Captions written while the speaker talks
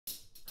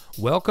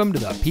Welcome to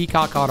the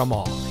Peacock Auto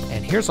Mall,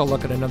 and here's a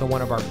look at another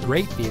one of our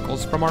great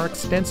vehicles from our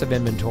extensive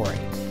inventory.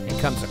 It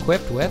comes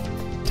equipped with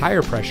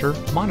tire pressure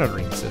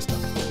monitoring system,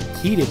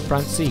 heated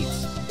front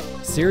seats,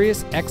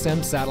 Sirius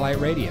XM satellite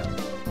radio,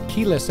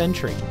 keyless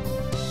entry,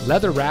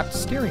 leather-wrapped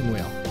steering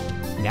wheel,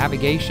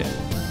 navigation,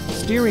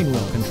 steering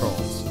wheel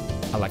controls,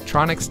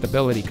 electronic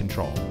stability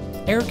control,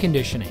 air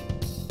conditioning,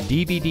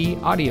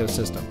 DVD audio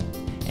system,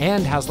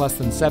 and has less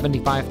than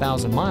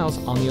 75,000 miles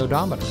on the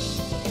odometer.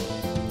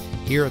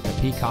 Here at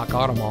the Peacock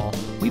Auto Mall,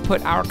 we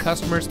put our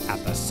customers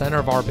at the center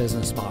of our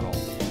business model.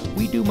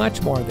 We do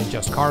much more than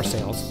just car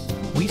sales.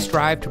 We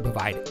strive to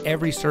provide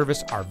every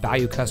service our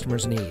value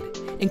customers need,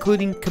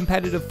 including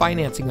competitive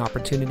financing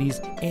opportunities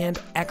and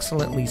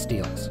excellent lease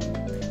deals.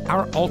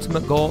 Our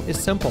ultimate goal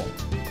is simple: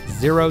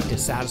 zero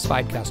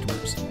dissatisfied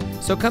customers.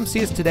 So come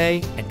see us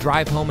today and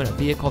drive home in a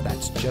vehicle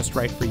that's just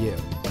right for you.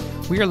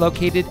 We are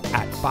located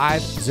at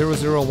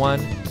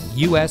 5001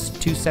 US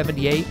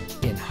 278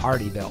 in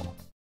Hardeeville.